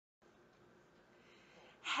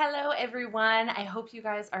Hello, everyone. I hope you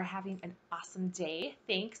guys are having an awesome day.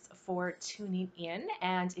 Thanks for tuning in.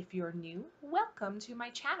 And if you're new, welcome to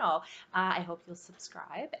my channel. I hope you'll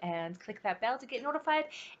subscribe and click that bell to get notified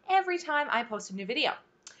every time I post a new video.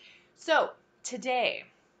 So, today,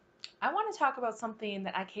 I want to talk about something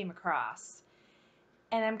that I came across,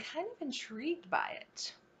 and I'm kind of intrigued by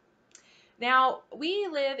it. Now, we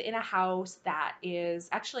live in a house that is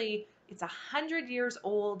actually, it's 100 years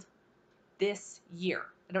old this year.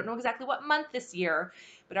 I don't know exactly what month this year,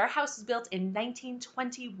 but our house was built in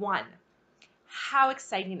 1921. How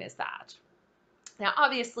exciting is that? Now,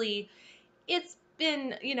 obviously, it's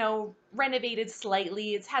been, renovated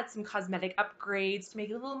slightly. It's had some cosmetic upgrades to make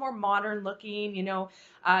it a little more modern looking. You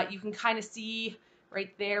can kind of see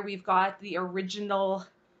right there, we've got the original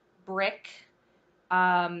brick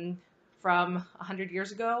um, from 100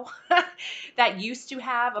 years ago that used to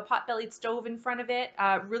have a pot-bellied stove in front of it.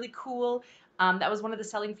 Really cool. That was one of the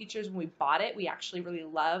selling features when we bought it. We actually really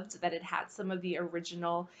loved that it had some of the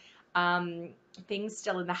original um, things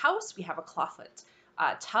still in the house. We have a clawfoot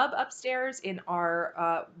tub upstairs in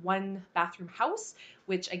our one bathroom house,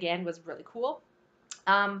 which again was really cool.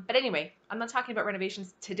 But anyway, I'm not talking about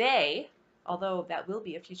renovations today, although that will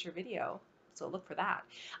be a future video, so look for that.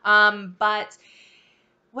 But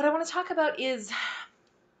what I want to talk about is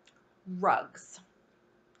rugs,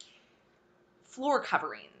 floor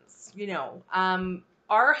coverings.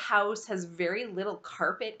 Our house has very little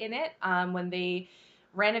carpet in it. When they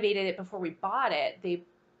renovated it before we bought it,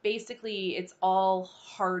 it's all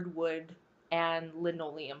hardwood and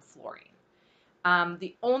linoleum flooring.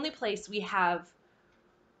 The only place we have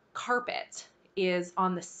carpet is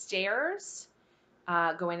on the stairs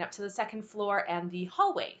going up to the second floor and the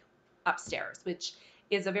hallway upstairs, which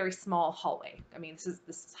is a very small hallway. I mean,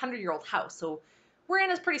 this 100-year-old house, so we're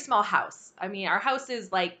in a pretty small house. I mean, our house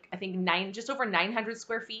is like, I think just over 900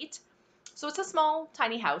 square feet. So it's a small,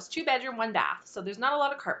 tiny house, 2 bedroom, 1 bath. So there's not a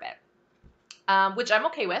lot of carpet, which I'm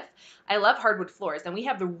okay with. I love hardwood floors, and we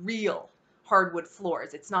have the real hardwood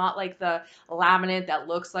floors. It's not like the laminate that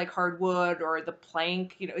looks like hardwood or the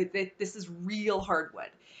plank. This is real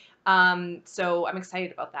hardwood. So I'm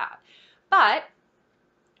excited about that. But,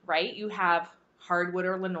 right, you have hardwood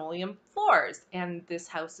or linoleum floors, and this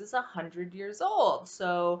house is 100 years old.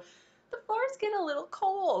 So the floors get a little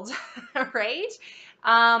cold, right?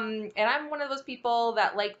 And I'm one of those people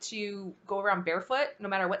that like to go around barefoot no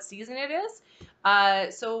matter what season it is.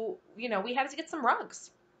 So, we had to get some rugs.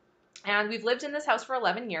 And we've lived in this house for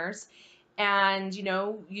 11 years. And,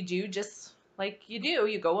 you do just like you do,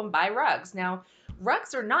 you go and buy rugs. Now,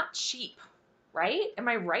 rugs are not cheap, right? Am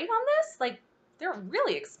I right on this? Like, they're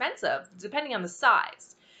really expensive depending on the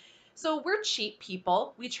size. So we're cheap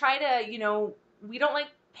people. We try to, we don't like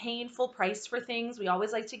paying full price for things. We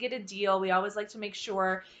always like to get a deal. We always like to make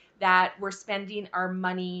sure that we're spending our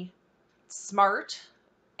money smart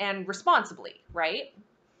and responsibly, right?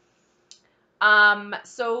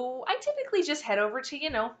 So I typically just head over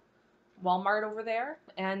to, Walmart over there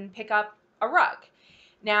and pick up a rug.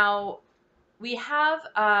 Now, we have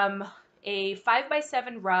a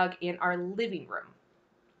 5x7 rug in our living room.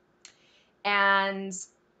 And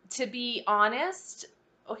to be honest,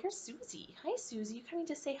 oh, here's Susie. Hi, Susie. You coming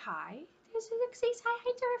to say hi? Say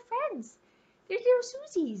hi to our friends. There's little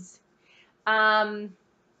Susies.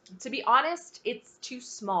 To be honest, it's too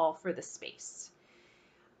small for the space.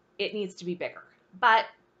 It needs to be bigger. But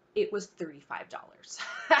it was $35.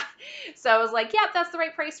 So I was like, yeah, that's the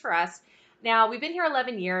right price for us. Now, we've been here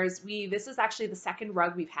 11 years. This is actually the second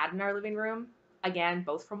rug we've had in our living room. Again,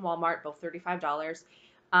 both from Walmart, both $35.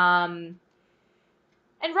 And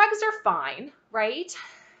rugs are fine, right?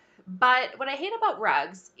 But what I hate about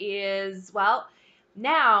rugs is, well,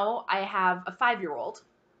 now I have a 5-year-old.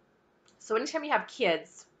 So anytime you have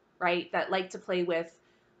kids, right, that like to play with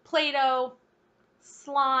Play-Doh,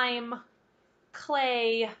 slime,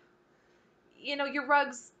 clay, your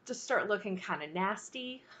rugs just start looking kind of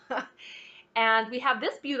nasty. And we have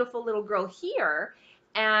this beautiful little girl here,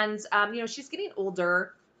 and she's getting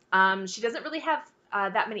older. She doesn't really have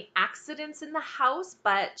that many accidents in the house,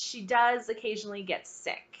 but she does occasionally get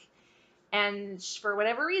sick. And for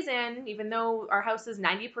whatever reason, even though our house is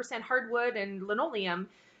 90% hardwood and linoleum,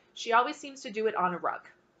 she always seems to do it on a rug.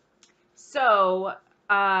 So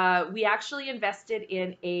we actually invested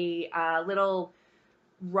in a little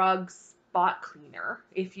rug spot cleaner,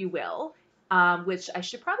 if you will, which I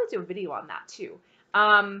should probably do a video on that too.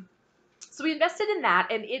 So we invested in that,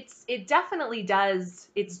 and it definitely does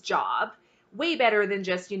its job way better than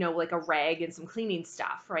just, like a rag and some cleaning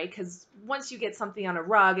stuff, right? Because once you get something on a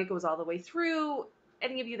rug, it goes all the way through.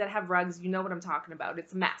 Any of you that have rugs, you know what I'm talking about.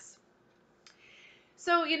 It's a mess.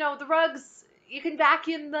 So, the rugs, you can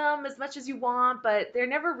vacuum them as much as you want, but they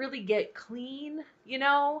never really get clean.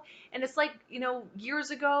 And it's like, years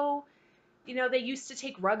ago, they used to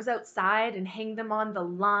take rugs outside and hang them on the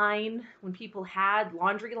line when people had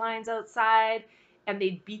laundry lines outside, and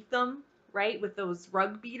they'd beat them, right, with those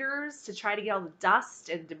rug beaters to try to get all the dust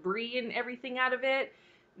and debris and everything out of it.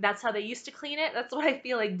 That's how they used to clean it. That's what I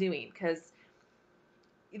feel like doing, because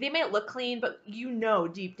they may look clean, but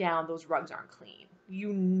deep down those rugs aren't clean.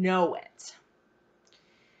 You know it.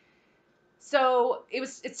 So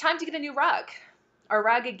it's time to get a new rug. Our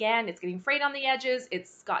rug, again, it's getting frayed on the edges.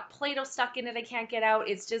 It's got Play-Doh stuck in it I can't get out.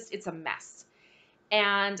 It's a mess.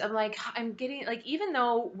 And I'm like, I'm getting, like, even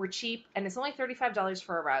though we're cheap and it's only $35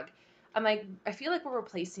 for a rug, I'm like, I feel like we're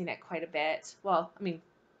replacing it quite a bit. Well, I mean,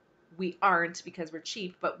 we aren't because we're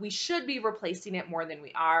cheap, but we should be replacing it more than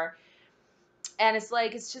we are. And it's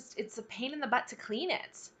like, it's a pain in the butt to clean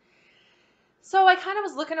it. So I kind of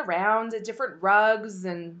was looking around at different rugs,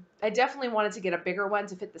 and I definitely wanted to get a bigger one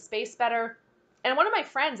to fit the space better. And one of my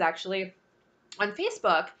friends, actually, on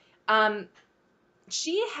Facebook, um,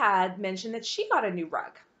 she had mentioned that she got a new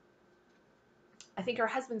rug. I think her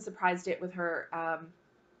husband surprised it with her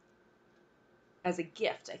as a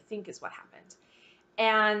gift, I think is what happened.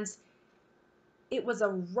 And it was a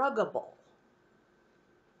Ruggable.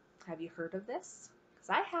 Have you heard of this?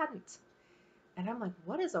 Because I hadn't. And I'm like,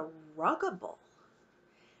 what is a Ruggable?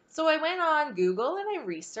 So I went on Google and I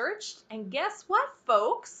researched, and guess what,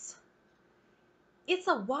 folks? It's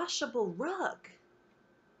a washable rug.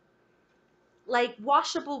 Like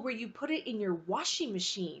washable where you put it in your washing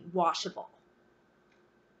machine, washable.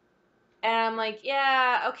 And I'm like,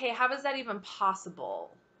 yeah, okay, how is that even possible?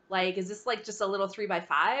 Like, is this like just a little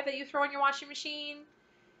 3x5 that you throw in your washing machine?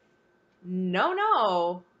 No,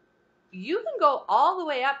 no. You can go all the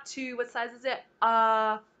way up to, what size is it?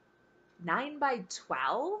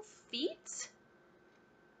 9x12 feet?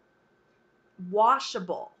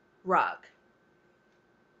 Washable rug.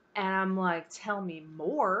 And I'm like, tell me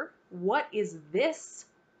more. What is this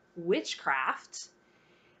witchcraft?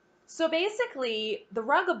 So basically, the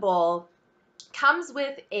Ruggable comes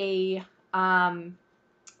with a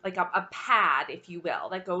like a pad, if you will,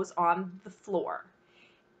 that goes on the floor.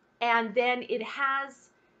 And then it has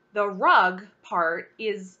the rug part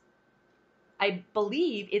is, I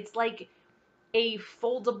believe, it's like a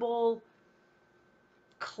foldable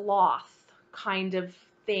cloth kind of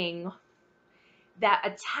thing that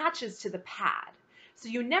attaches to the pad. So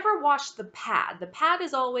you never wash the pad. The pad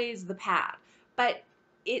is always the pad. But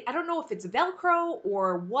I don't know if it's Velcro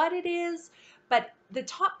or what it is, but the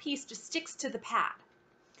top piece just sticks to the pad.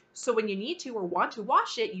 So when you need to or want to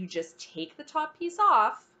wash it, you just take the top piece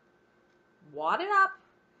off, wad it up,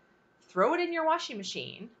 throw it in your washing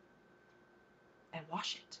machine, and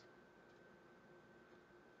wash it.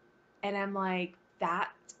 And I'm like,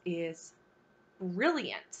 that is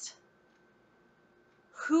brilliant.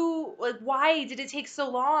 Why did it take so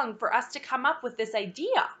long for us to come up with this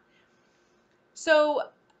idea? So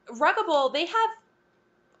Ruggable, they have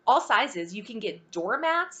all sizes. You can get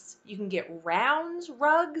doormats, you can get round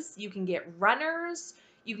rugs, you can get runners,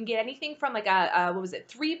 you can get anything from like a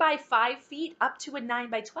 3x5 feet up to a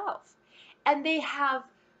 9x12. And they have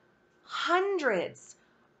hundreds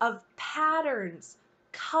of patterns,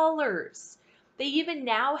 colors. They even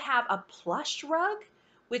now have a plush rug,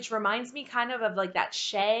 which reminds me kind of like that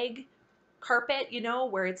shag carpet,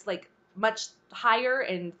 where it's like much higher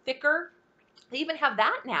and thicker. They even have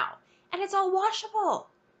that now. And it's all washable.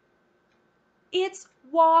 It's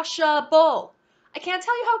washable. I can't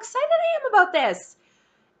tell you how excited I am about this.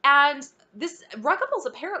 And this Ruggables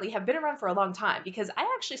apparently have been around for a long time, because I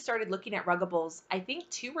actually started looking at Ruggables, I think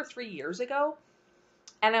 2 or 3 years ago.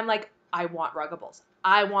 And I'm like, I want Ruggables.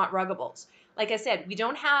 I want Ruggables. Like I said, we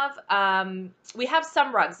don't have, we have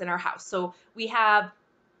some rugs in our house. So we have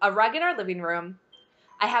a rug in our living room.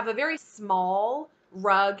 I have a very small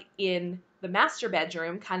rug in the master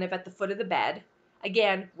bedroom, kind of at the foot of the bed.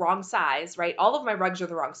 Again, wrong size, right? All of my rugs are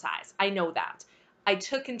the wrong size. I know that. I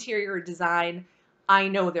took interior design. I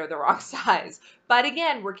know they're the wrong size. But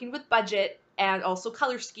again, working with budget and also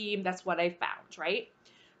color scheme, that's what I found, right?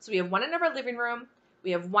 So we have one in our living room.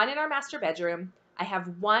 We have one in our master bedroom. I have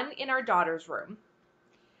one in our daughter's room.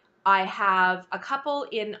 I have a couple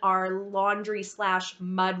in our laundry /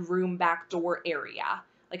 mud room back door area,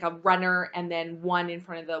 like a runner, and then one in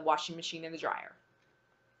front of the washing machine and the dryer.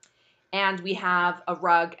 And we have a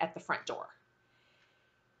rug at the front door.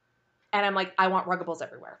 And I'm like, I want Ruggables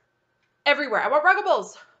everywhere. Everywhere. I want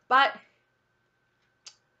Ruggables. But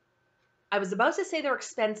I was about to say they're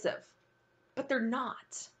expensive, but they're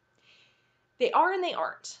not. They are and they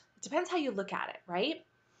aren't. depends how you look at it, right?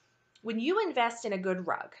 When you invest in a good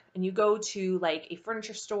rug and you go to like a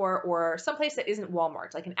furniture store or someplace that isn't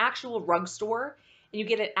Walmart, like an actual rug store, and you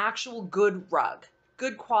get an actual good rug,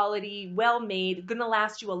 good quality, well made, gonna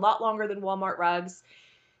last you a lot longer than Walmart rugs.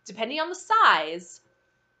 Depending on the size,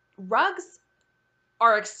 rugs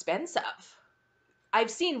are expensive. I've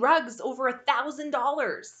seen rugs over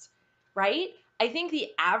 $1,000, right? I think the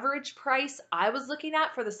average price I was looking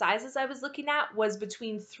at for the sizes I was looking at was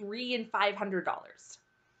between $300 and $500.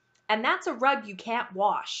 And that's a rug you can't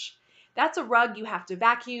wash. That's a rug you have to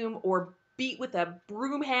vacuum or beat with a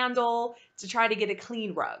broom handle to try to get a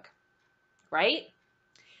clean rug, right?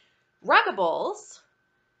 Ruggables,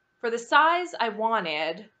 for the size I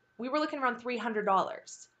wanted, we were looking around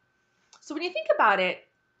 $300. So when you think about it,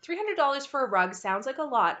 $300 for a rug sounds like a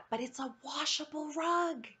lot, but it's a washable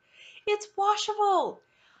rug. It's washable.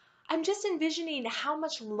 I'm just envisioning how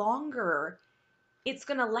much longer it's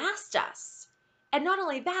going to last us. And not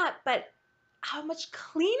only that, but how much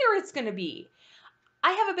cleaner it's going to be.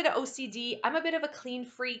 I have a bit of OCD. I'm a bit of a clean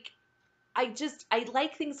freak. I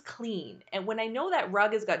like things clean. And when I know that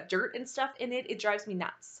rug has got dirt and stuff in it, it drives me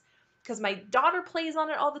nuts. Because my daughter plays on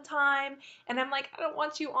it all the time. And I'm like, I don't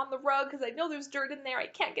want you on the rug because I know there's dirt in there. I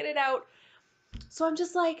can't get it out. So I'm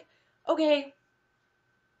just like, okay,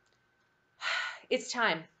 it's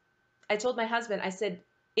time. I told my husband, I said,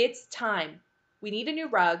 it's time. We need a new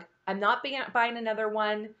rug. I'm not buying another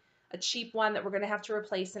one, a cheap one that we're going to have to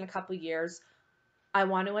replace in a couple years. I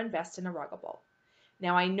want to invest in a Ruggable.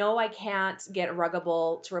 Now, I know I can't get a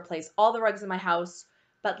Ruggable to replace all the rugs in my house,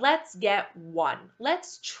 but let's get one.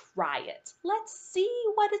 Let's try it. Let's see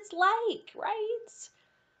what it's like, right?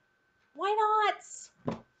 Why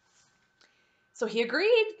not? So he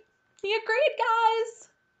agreed. He agreed, guys.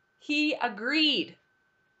 He agreed.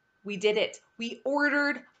 We did it. We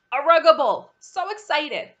ordered a Ruggable. So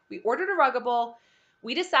excited. We ordered a Ruggable.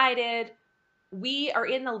 We decided we are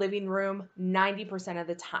in the living room 90% of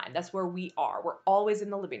the time. That's where we are. We're always in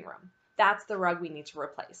the living room. That's the rug we need to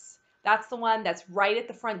replace. That's the one that's right at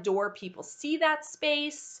the front door. People see that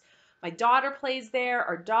space. My daughter plays there.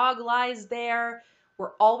 Our dog lies there.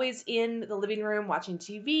 We're always in the living room watching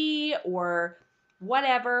TV or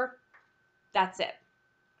whatever. That's it.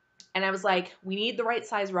 And I was like, we need the right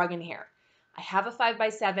size rug in here. I have a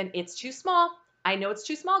 5x7. It's too small. I know it's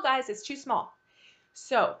too small, guys. It's too small.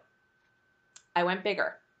 So I went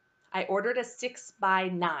bigger. I ordered a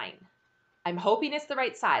 6x9. I'm hoping it's the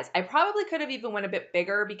right size. I probably could have even went a bit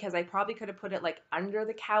bigger because I probably could have put it like under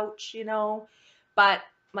the couch, you know, but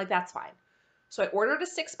like that's fine. So I ordered a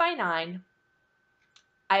 6x9.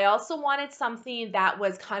 I also wanted something that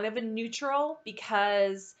was kind of a neutral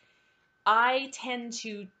because I tend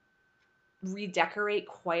to redecorate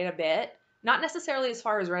quite a bit. Not necessarily as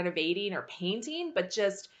far as renovating or painting, but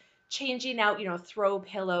just changing out, you know, throw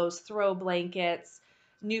pillows, throw blankets,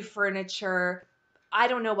 new furniture. I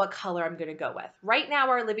don't know what color I'm going to go with. Right now,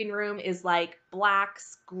 our living room is like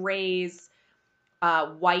blacks, grays,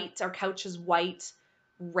 white. Our couch is white.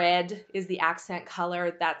 Red is the accent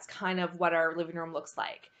color. That's kind of what our living room looks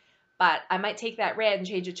like. But I might take that red and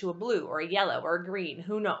change it to a blue or a yellow or a green.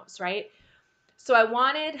 Who knows, right? So I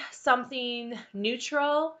wanted something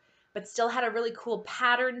neutral, but still had a really cool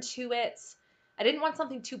pattern to it. I didn't want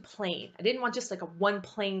something too plain. I didn't want just like a one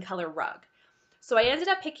plain color rug. So I ended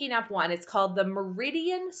up picking up one. It's called the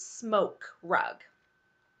Meridian Smoke Rug.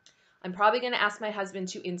 I'm probably going to ask my husband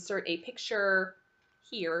to insert a picture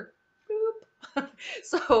here. Boop.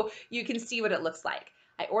 So you can see what it looks like.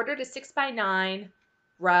 I ordered a 6x9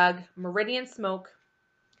 rug, Meridian Smoke.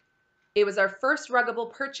 It was our first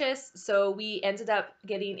Ruggable purchase, so we ended up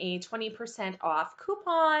getting a 20% off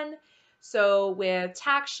coupon. So with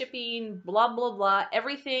tax, shipping, blah, blah, blah,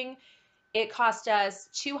 everything, it cost us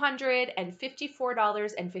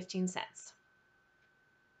 $254.15.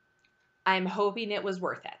 I'm hoping it was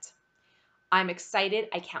worth it. I'm excited.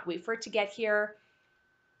 I can't wait for it to get here.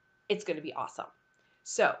 It's going to be awesome.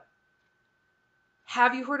 So,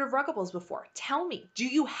 have you heard of Ruggables before? Tell me, do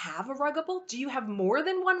you have a Ruggable? Do you have more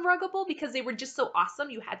than one Ruggable because they were just so awesome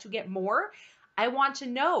you had to get more? I want to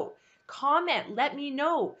know. Comment, let me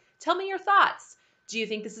know. Tell me your thoughts. Do you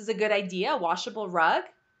think this is a good idea, a washable rug?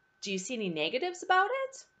 Do you see any negatives about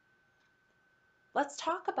it? Let's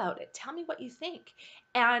talk about it. Tell me what you think.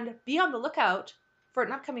 And be on the lookout for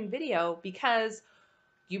an upcoming video because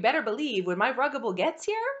you better believe when my Ruggable gets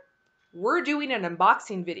here, we're doing an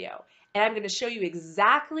unboxing video. And I'm going to show you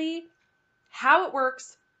exactly how it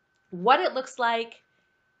works, what it looks like,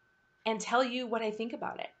 and tell you what I think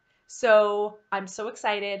about it. So I'm so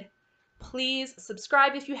excited. Please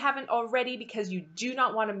subscribe if you haven't already because you do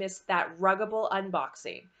not want to miss that Ruggable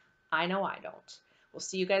unboxing. I know I don't. We'll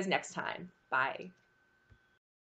see you guys next time. Bye.